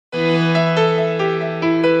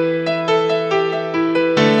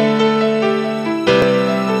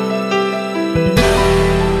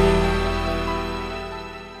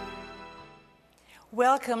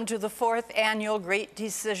Welcome to the 4th Annual Great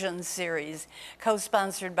Decisions Series,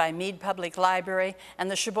 co-sponsored by Meade Public Library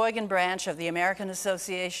and the Sheboygan branch of the American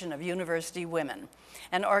Association of University Women,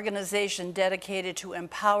 an organization dedicated to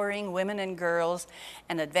empowering women and girls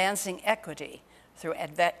and advancing equity through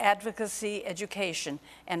advocacy, education,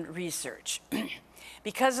 and research.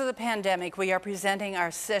 Because of the pandemic, we are presenting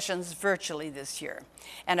our sessions virtually this year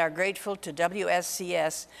and are grateful to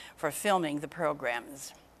WSCS for filming the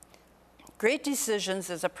programs. Great Decisions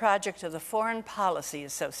is a project of the Foreign Policy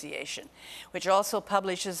Association, which also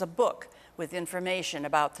publishes a book with information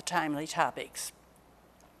about the timely topics.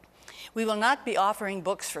 We will not be offering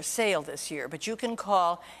books for sale this year, but you can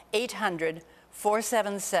call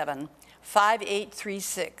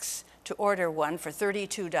 800-477-5836 to order one for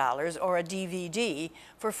 $32 or a DVD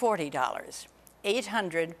for $40.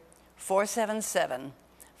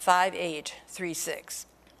 800-477-5836.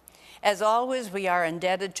 As always, we are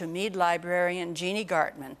indebted to Meade librarian Jeannie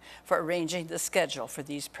Gartman for arranging the schedule for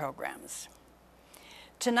these programs.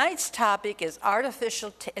 Tonight's topic is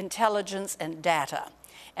artificial intelligence and data,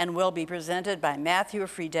 and will be presented by Matthew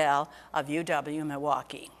Friedel of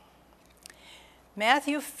UW-Milwaukee.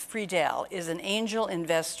 Matthew Friedel is an angel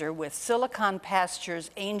investor with Silicon Pastures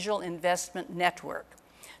Angel Investment Network,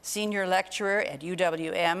 senior lecturer at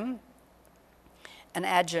UWM, an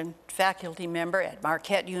adjunct faculty member at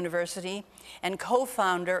Marquette University, and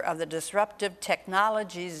co-founder of the Disruptive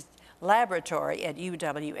Technologies Laboratory at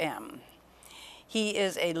UWM. He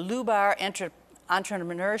is a Lubar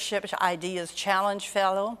Entrepreneurship Ideas Challenge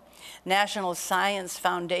Fellow, National Science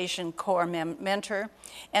Foundation Core Mentor,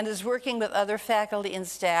 and is working with other faculty and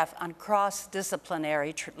staff on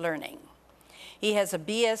cross-disciplinary learning. He has a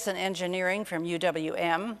BS in Engineering from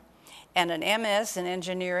UWM, and an MS in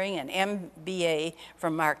Engineering and MBA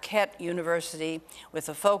from Marquette University with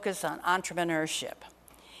a focus on entrepreneurship.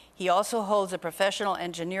 He also holds a professional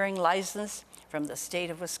engineering license from the state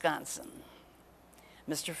of Wisconsin.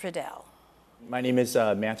 Mr. Friedel. My name is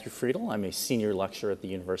Matthew Friedel. I'm a senior lecturer at the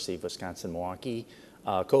University of Wisconsin-Milwaukee,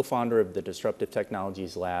 co-founder of the Disruptive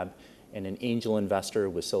Technologies Lab, and an angel investor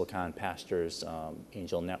with Silicon Pastures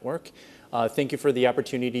Angel Network. Thank you for the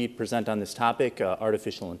opportunity to present on this topic,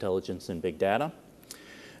 artificial intelligence and big data.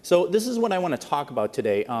 So this is what I want to talk about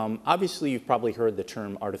today. Obviously, you've probably heard the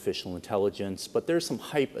term artificial intelligence, but there's some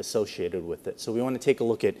hype associated with it. So we want to take a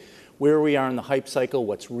look at where we are in the hype cycle,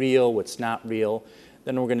 what's real, what's not real.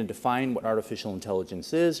 Then we're going to define what artificial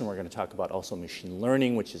intelligence is, and we're going to talk about also machine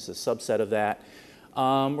learning, which is a subset of that.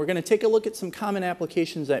 We're going to take a look at some common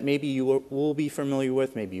applications that maybe you will be familiar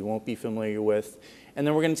with, maybe you won't be familiar with. And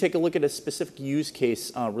then we're going to take a look at a specific use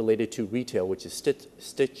case related to retail, which is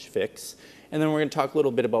Stitch Fix. And then we're going to talk a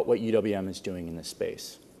little bit about what UWM is doing in this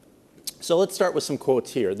space. So let's start with some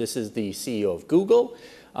quotes here. This is the CEO of Google.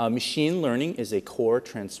 Machine learning is a core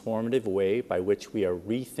transformative way by which we are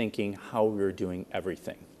rethinking how we're doing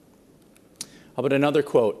everything. How about another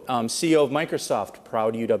quote? CEO of Microsoft,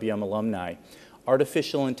 proud UWM alumni.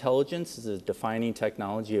 Artificial intelligence is a defining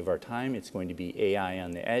technology of our time. It's going to be AI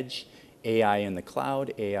on the edge, AI in the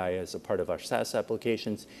cloud, AI as a part of our SaaS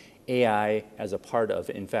applications, AI as a part of,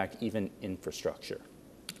 in fact, even infrastructure.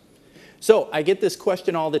 So I get this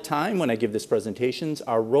question all the time when I give these presentations: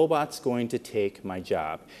 are robots going to take my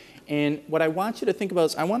job? And what I want you to think about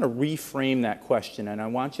is I want to reframe that question, and I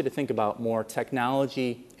want you to think about more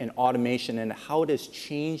technology and automation and how it has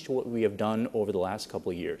changed what we have done over the last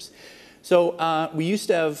couple of years. So we used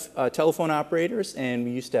to have telephone operators, and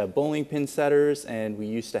we used to have bowling pin setters, and we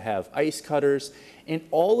used to have ice cutters, and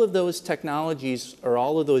all of those technologies, or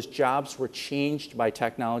all of those jobs, were changed by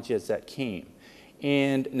technology as that came.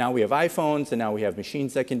 And now we have iPhones, and now we have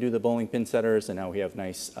machines that can do the bowling pin setters, and now we have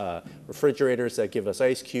nice refrigerators that give us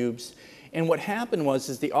ice cubes. And what happened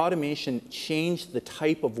is the automation changed the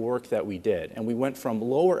type of work that we did, and we went from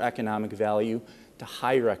lower economic value to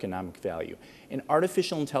higher economic value. And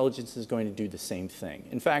artificial intelligence is going to do the same thing.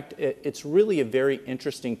 In fact, it's really a very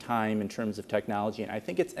interesting time in terms of technology, and I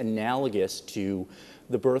think it's analogous to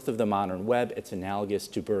the birth of the modern web. It's analogous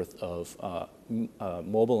to birth of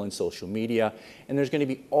mobile and social media. And there's going to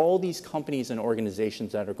be all these companies and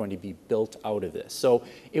organizations that are going to be built out of this. So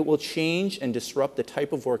it will change and disrupt the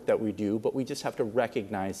type of work that we do, but we just have to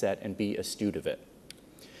recognize that and be astute of it.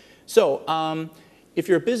 So if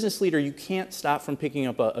you're a business leader, you can't stop from picking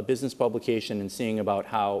up a business publication and seeing about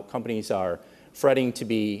how companies are fretting to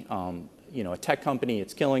be a tech company,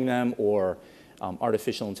 it's killing them, or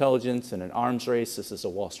artificial intelligence in an arms race. This is a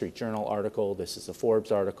Wall Street Journal article. This is a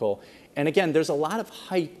Forbes article. And again, there's a lot of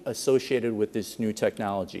hype associated with this new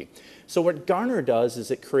technology. So what Gartner does is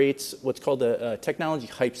it creates what's called a technology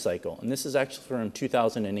hype cycle. And this is actually from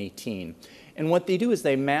 2018. And what they do is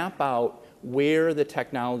they map out where the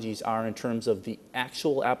technologies are in terms of the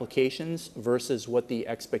actual applications versus what the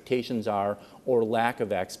expectations are or lack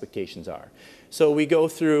of expectations are. So we go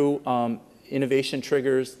through innovation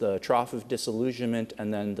triggers, the trough of disillusionment,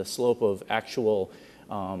 and then the slope of actual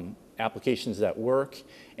applications that work.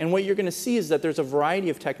 And what you're going to see is that there's a variety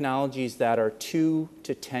of technologies that are 2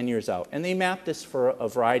 to 10 years out. And they map this for a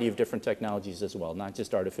variety of different technologies as well, not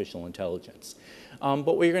just artificial intelligence.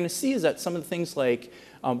 But what you're going to see is that some of the things like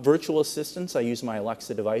virtual assistants, I use my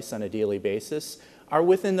Alexa device on a daily basis, are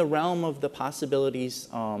within the realm of the possibilities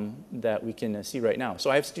that we can see right now. So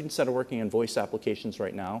I have students that are working on voice applications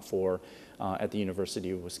right now for at the University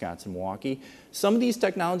of Wisconsin-Milwaukee. Some of these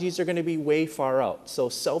technologies are going to be way far out. So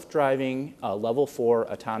self-driving level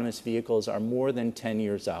 4 autonomous vehicles are more than 10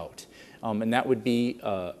 years out. And that would be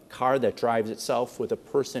a car that drives itself with a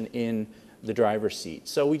person in the driver's seat.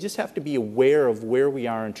 So we just have to be aware of where we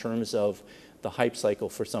are in terms of the hype cycle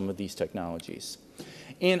for some of these technologies.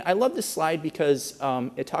 And I love this slide because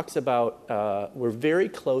it talks about we're very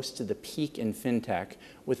close to the peak in fintech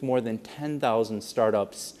with more than 10,000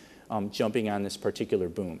 startups jumping on this particular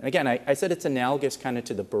boom. And again, I said it's analogous kind of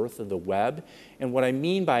to the birth of the web. And what I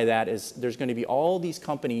mean by that is there's going to be all these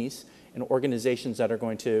companies and organizations that are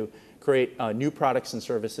going to create new products and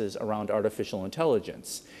services around artificial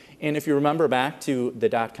intelligence. And if you remember back to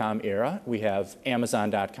the .com era, we have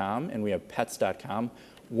Amazon.com and we have Pets.com.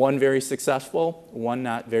 One very successful, one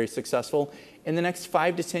not very successful. In the next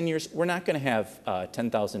 5 to 10 years, we're not going to have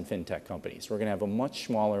 10,000 fintech companies. We're going to have a much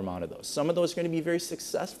smaller amount of those. Some of those are going to be very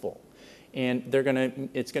successful. And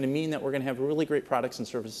it's going to mean that we're going to have really great products and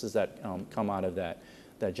services that come out of that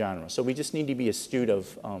genre. So we just need to be astute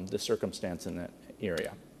of the circumstance in that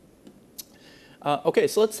area. Okay,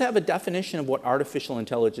 so let's have a definition of what artificial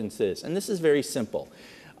intelligence is. And this is very simple.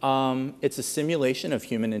 It's a simulation of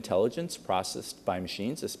human intelligence processed by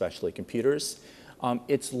machines, especially computers.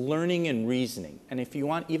 It's learning and reasoning. And if you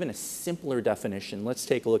want even a simpler definition, let's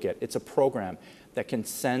take a look at it. It's a program that can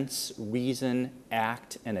sense, reason,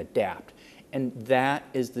 act, and adapt. And that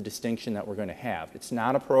is the distinction that we're going to have. It's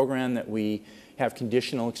not a program that we have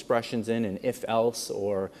conditional expressions in, an if-else,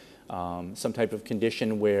 or some type of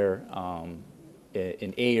condition where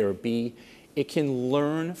an A or B. It can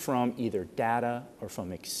learn from either data or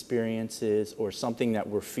from experiences or something that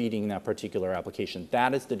we're feeding that particular application.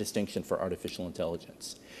 That is the distinction for artificial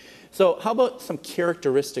intelligence. So how about some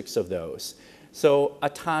characteristics of those? So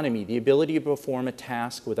autonomy, the ability to perform a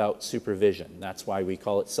task without supervision. That's why we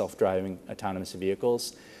call it self-driving autonomous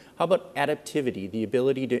vehicles. How about adaptivity, the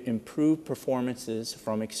ability to improve performances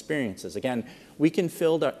from experiences? Again, we can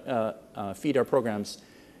feed our programs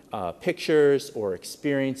pictures or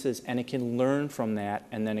experiences, and it can learn from that,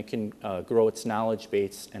 and then it can grow its knowledge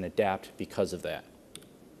base and adapt because of that.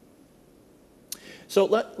 So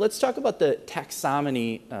let's talk about the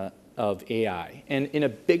taxonomy of AI. And in a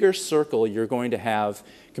bigger circle, you're going to have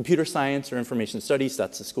computer science or information studies.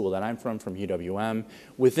 That's the school that I'm from UW-M.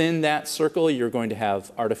 Within that circle, you're going to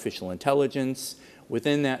have artificial intelligence.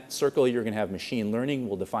 Within that circle, you're going to have machine learning.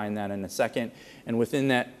 We'll define that in a second. And within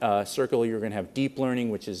that circle, you're going to have deep learning,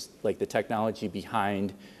 which is like the technology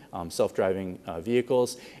behind self-driving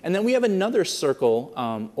vehicles. And then we have another circle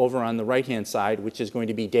over on the right-hand side, which is going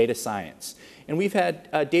to be data science. And we've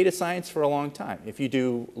had data science for a long time. If you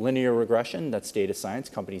do linear regression, that's data science.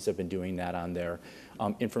 Companies have been doing that on their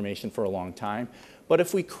information for a long time. But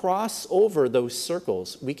if we cross over those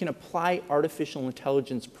circles, we can apply artificial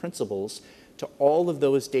intelligence principles to all of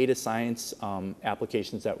those data science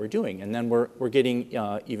applications that we're doing. And then we're getting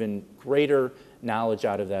even greater knowledge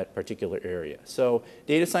out of that particular area. So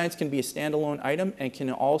data science can be a standalone item and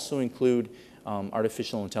can also include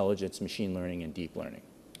artificial intelligence, machine learning, and deep learning.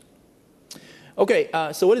 Okay,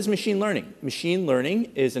 so what is machine learning? Machine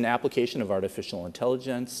learning is an application of artificial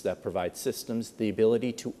intelligence that provides systems the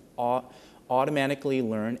ability to automatically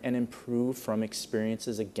learn and improve from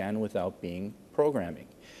experiences, again, without being programming.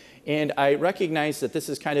 And I recognize that this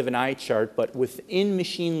is kind of an eye chart, but within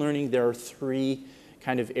machine learning, there are 3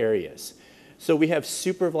 kind of areas. So we have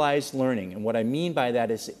supervised learning, and what I mean by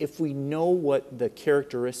that is if we know what the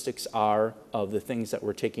characteristics are of the things that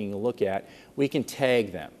we're taking a look at, we can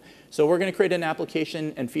tag them. So we're going to create an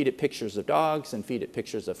application and feed it pictures of dogs and feed it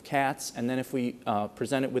pictures of cats, and then if we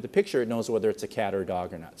present it with a picture, it knows whether it's a cat or a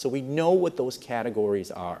dog or not. So we know what those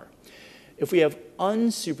categories are. If we have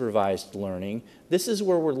unsupervised learning, this is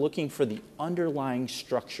where we're looking for the underlying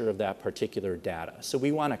structure of that particular data. So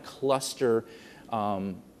we want to cluster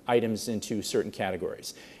items into certain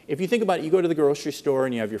categories. If you think about it, you go to the grocery store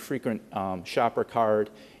and you have your frequent shopper card,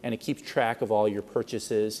 and it keeps track of all your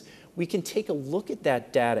purchases. we can take a look at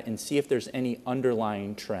that data and see if there's any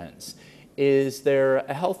underlying trends. Is there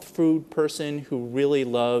a health food person who really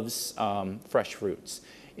loves fresh fruits?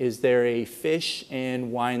 Is there a fish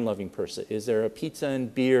and wine loving person? Is there a pizza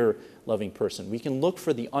and beer loving person? We can look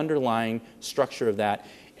for the underlying structure of that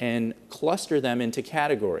and cluster them into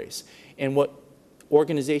categories. And what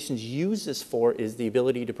organizations use this for is the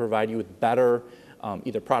ability to provide you with better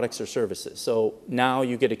either products or services. So now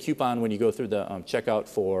you get a coupon when you go through the checkout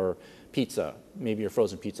for pizza. Maybe you're a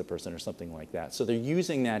frozen pizza person or something like that. So they're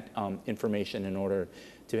using that information in order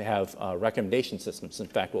to have recommendation systems. In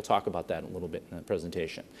fact, we'll talk about that a little bit in the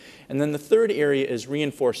presentation. And then the third area is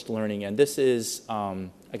reinforced learning. And this is,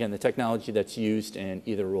 again, the technology that's used in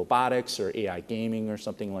either robotics or AI gaming or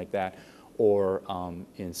something like that, or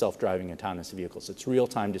in self-driving autonomous vehicles. It's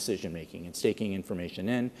real-time decision making. It's taking information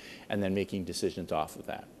in and then making decisions off of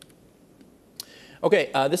that. Okay,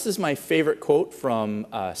 this is my favorite quote from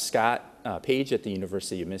Scott Page at the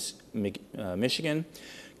University of Michigan.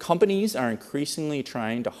 Companies are increasingly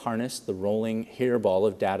trying to harness the rolling hairball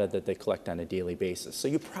of data that they collect on a daily basis. So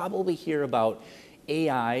you probably hear about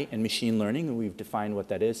AI and machine learning, and we've defined what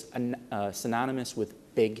that is, synonymous with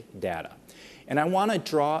big data. And I want to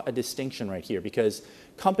draw a distinction right here because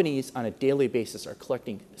companies on a daily basis are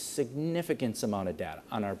collecting significant amount of data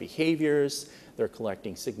on our behaviors. They're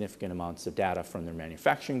collecting significant amounts of data from their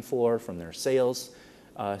manufacturing floor, from their sales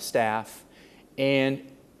staff. And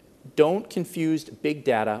don't confuse big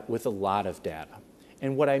data with a lot of data.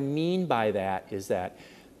 And what I mean by that is that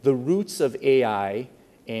the roots of AI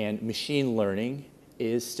and machine learning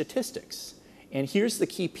is statistics. And here's the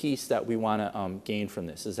key piece that we want to gain from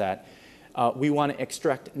this is that we want to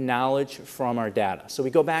extract knowledge from our data. So we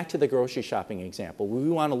go back to the grocery shopping example. We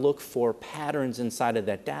want to look for patterns inside of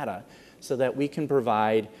that data so that we can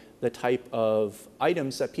provide the type of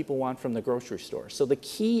items that people want from the grocery store. So the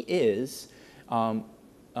key is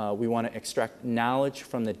we want to extract knowledge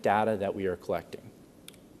from the data that we are collecting.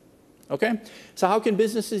 Okay, so how can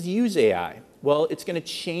businesses use AI? Well, it's going to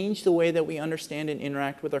change the way that we understand and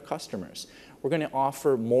interact with our customers. We're going to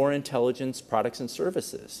offer more intelligence products and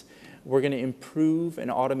services. We're going to improve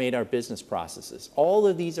and automate our business processes. All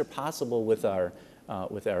of these are possible with our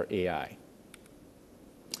AI.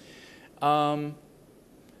 A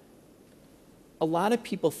lot of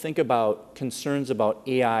people think about concerns about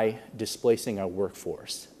AI displacing our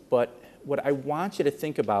workforce, but what I want you to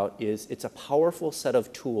think about is it's a powerful set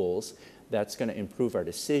of tools that's going to improve our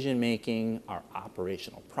decision making, our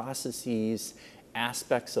operational processes,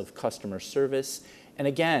 aspects of customer service. And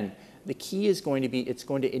again, the key is going to be it's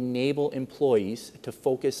going to enable employees to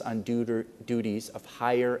focus on duties of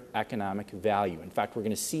higher economic value. In fact, we're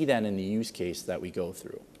going to see that in the use case that we go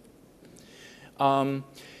through.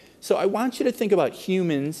 So I want you to think about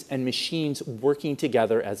humans and machines working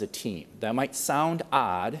together as a team. That might sound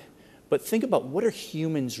odd, but think about what are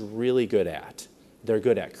humans really good at? They're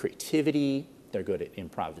good at creativity, they're good at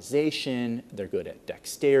improvisation, they're good at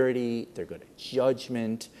dexterity, they're good at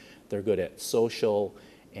judgment, they're good at social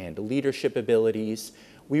and leadership abilities.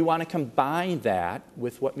 We want to combine that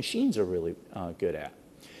with what machines are really good at.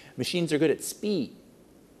 Machines are good at speed,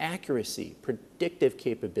 accuracy, predictive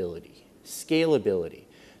capability, scalability.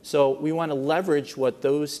 So we want to leverage what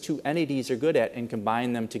those two entities are good at and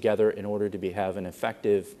combine them together in order to have an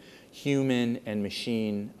effective human and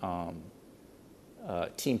machine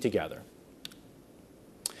team together.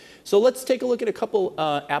 So let's take a look at a couple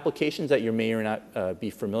applications that you may or not be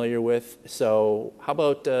familiar with. So how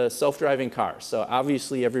about self-driving cars? So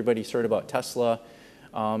obviously everybody's heard about Tesla.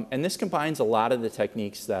 And this combines a lot of the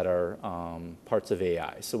techniques that are parts of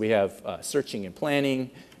AI. So we have searching and planning,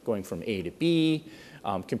 going from A to B,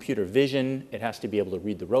 computer vision. It has to be able to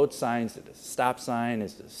read the road signs. Is it a stop sign?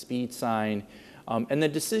 Is it a speed sign? And the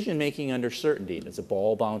decision making under certainty. Does a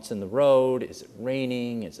ball bounce in the road? Is it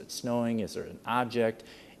raining? Is it snowing? Is there an object?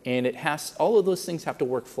 And all of those things have to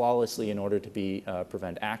work flawlessly in order to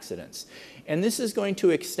prevent accidents. And this is going to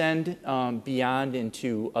extend beyond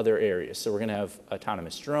into other areas. So we're going to have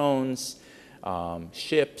autonomous drones,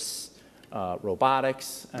 ships,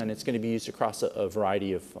 robotics, and it's going to be used across a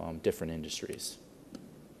variety of different industries.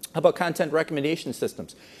 How about content recommendation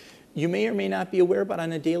systems? You may or may not be aware, but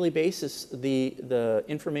on a daily basis, the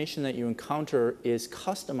information that you encounter is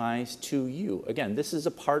customized to you. Again, this is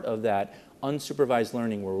a part of that unsupervised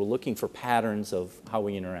learning where we're looking for patterns of how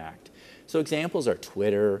we interact. So examples are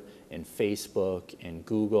Twitter and Facebook and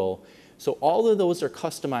Google. So all of those are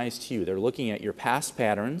customized to you. They're looking at your past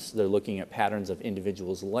patterns. They're looking at patterns of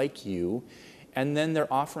individuals like you. And then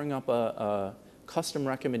they're offering up a custom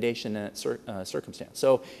recommendation in that circumstance.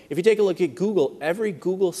 So if you take a look at Google, every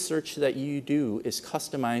Google search that you do is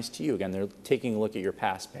customized to you. Again, they're taking a look at your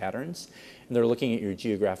past patterns, and they're looking at your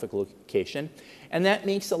geographic location. And that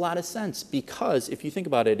makes a lot of sense because if you think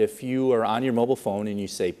about it, if you are on your mobile phone and you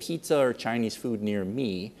say pizza or Chinese food near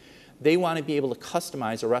me, they want to be able to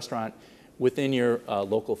customize a restaurant within your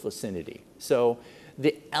local vicinity. So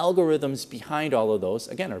the algorithms behind all of those,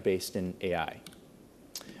 again, are based in AI.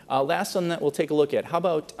 Last one that we'll take a look at, how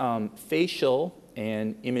about facial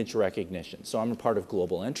and image recognition? So I'm a part of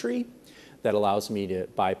Global Entry that allows me to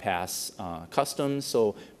bypass customs.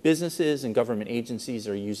 So businesses and government agencies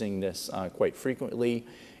are using this quite frequently.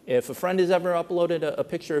 If a friend has ever uploaded a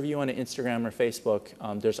picture of you on Instagram or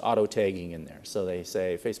Facebook, there's auto tagging in there. So they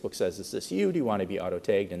say, Facebook says, is this you? Do you want to be auto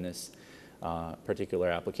tagged in this particular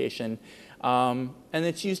application? And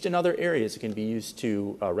it's used in other areas. It can be used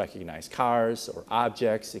to recognize cars or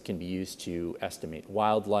objects. It can be used to estimate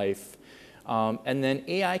wildlife. And then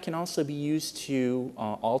AI can also be used to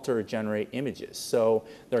alter or generate images. So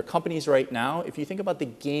there are companies right now, if you think about the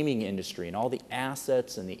gaming industry and all the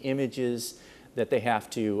assets and the images that they have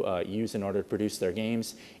to use in order to produce their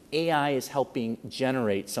games, AI is helping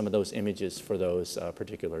generate some of those images for those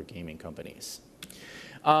particular gaming companies.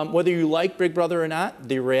 Whether you like Big Brother or not,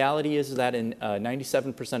 the reality is that in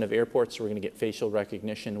 97% of airports, we're going to get facial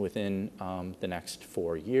recognition within the next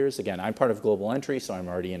 4 years. Again, I'm part of Global Entry, so I'm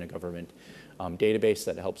already in a government database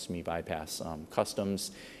that helps me bypass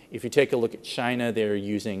customs. If you take a look at China, they're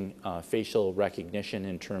using facial recognition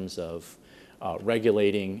in terms of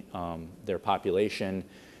regulating their population.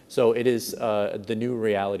 So it is the new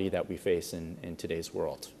reality that we face in today's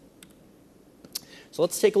world. So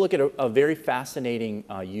let's take a look at a very fascinating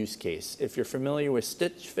use case. If you're familiar with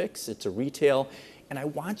Stitch Fix, it's a retail, and I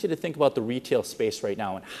want you to think about the retail space right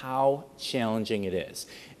now and how challenging it is.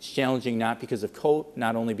 It's challenging not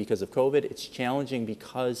only because of COVID, it's challenging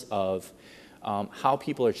because of how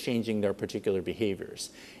people are changing their particular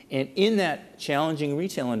behaviors. And in that challenging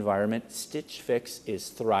retail environment, Stitch Fix is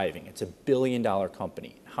thriving. It's a billion-dollar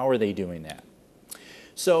company. How are they doing that?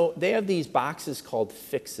 So they have these boxes called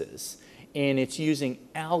fixes. And it's using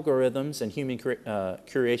algorithms and human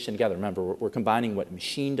curation together. Remember, we're combining what a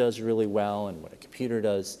machine does really well and what a computer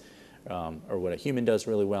does, or what a human does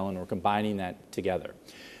really well, and we're combining that together.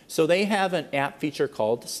 So they have an app feature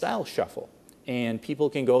called Style Shuffle. And people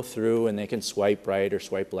can go through and they can swipe right or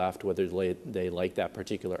swipe left, whether they like that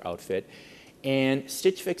particular outfit. And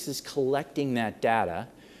Stitch Fix is collecting that data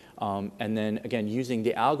and then, again, using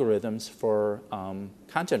the algorithms for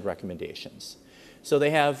content recommendations. So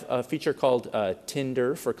they have a feature called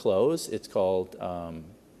Tinder for clothes. It's called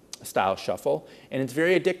Style Shuffle, and it's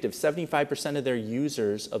very addictive. 75% of their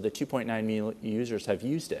users, of the 2.9 million users, have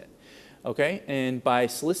used it. Okay, and by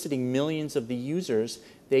soliciting millions of the users,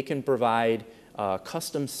 they can provide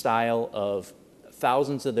custom style of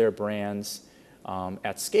thousands of their brands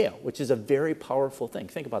at scale, which is a very powerful thing.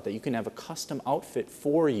 Think about that. You can have a custom outfit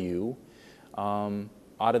for you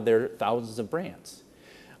out of their thousands of brands.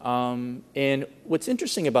 And what's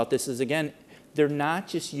interesting about this is, again, they're not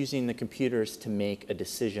just using the computers to make a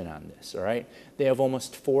decision on this, all right? They have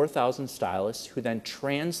almost 4,000 stylists who then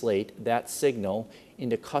translate that signal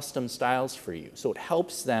into custom styles for you. So it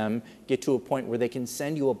helps them get to a point where they can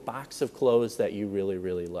send you a box of clothes that you really,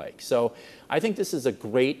 really like. So I think this is a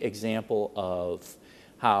great example of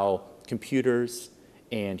how computers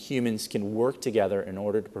and humans can work together in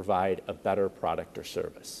order to provide a better product or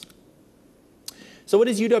service. So what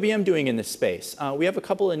is UWM doing in this space? We have a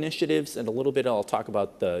couple initiatives, and a little bit I'll talk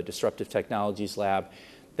about the Disruptive Technologies Lab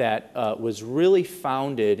that was really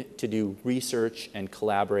founded to do research and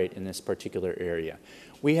collaborate in this particular area.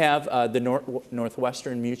 We have the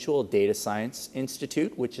Northwestern Mutual Data Science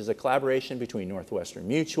Institute, which is a collaboration between Northwestern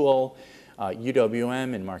Mutual,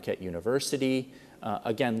 UWM, and Marquette University.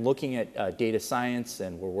 Again, looking at data science,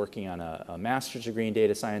 and we're working on a master's degree in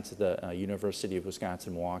data science at the University of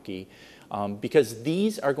Wisconsin-Milwaukee, because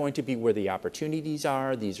these are going to be where the opportunities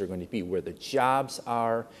are, these are going to be where the jobs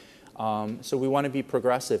are, so we want to be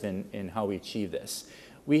progressive in how we achieve this.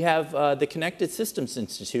 We have the Connected Systems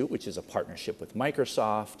Institute, which is a partnership with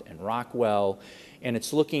Microsoft and Rockwell, and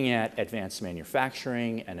it's looking at advanced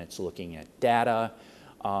manufacturing, and it's looking at data,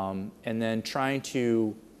 and then trying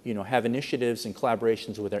to have initiatives and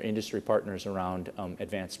collaborations with our industry partners around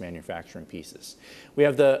advanced manufacturing pieces. We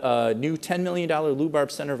have the new $10 million Lubarb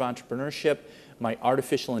Center of Entrepreneurship. My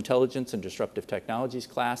Artificial Intelligence and Disruptive Technologies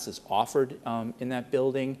class is offered in that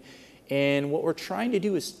building. And what we're trying to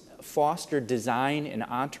do is foster design and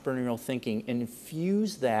entrepreneurial thinking and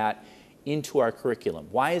infuse that into our curriculum.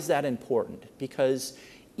 Why is that important? Because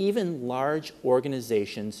even large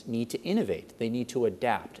organizations need to innovate. They need to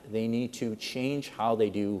adapt. They need to change how they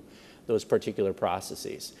do those particular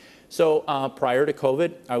processes. So prior to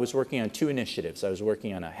COVID, I was working on two initiatives. I was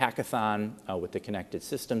working on a hackathon with the Connected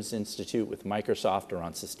Systems Institute with Microsoft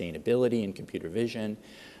around sustainability and computer vision.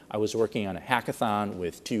 I was working on a hackathon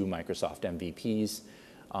with two Microsoft MVPs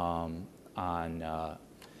on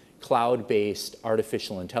cloud-based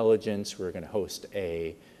artificial intelligence. We're going to host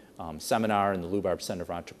a seminar in the Lubarb Center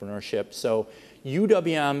for Entrepreneurship. So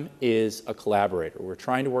UWM is a collaborator. We're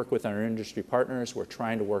trying to work with our industry partners. We're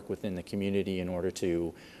trying to work within the community in order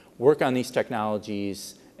to work on these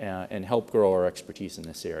technologies and help grow our expertise in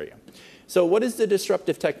this area. So what is the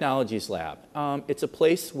Disruptive Technologies Lab? It's a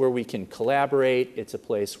place where we can collaborate. It's a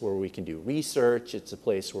place where we can do research. It's a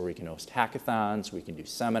place where we can host hackathons. We can do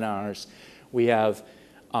seminars. We have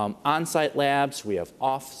on-site labs, we have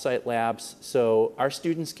off-site labs, so our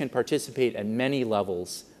students can participate at many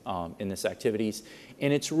levels in this activities,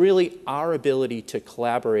 and it's really our ability to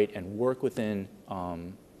collaborate and work within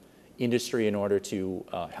industry in order to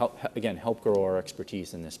help grow our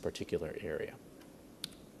expertise in this particular area.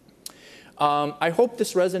 I hope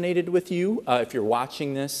this resonated with you. If you're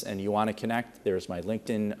watching this and you want to connect, there's my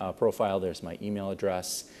LinkedIn profile, there's my email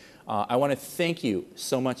address. I want to thank you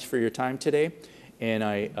so much for your time today. And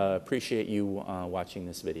I appreciate you watching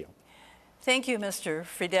this video. Thank you, Mr.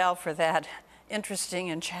 Friedel, for that interesting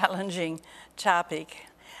and challenging topic.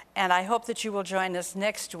 And I hope that you will join us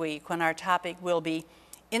next week when our topic will be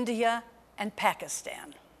India and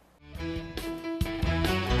Pakistan.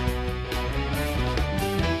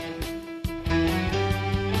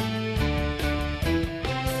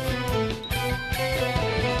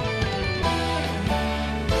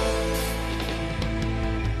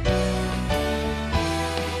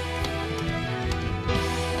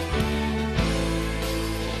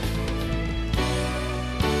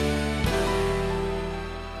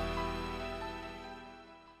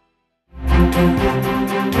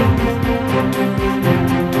 Thank you.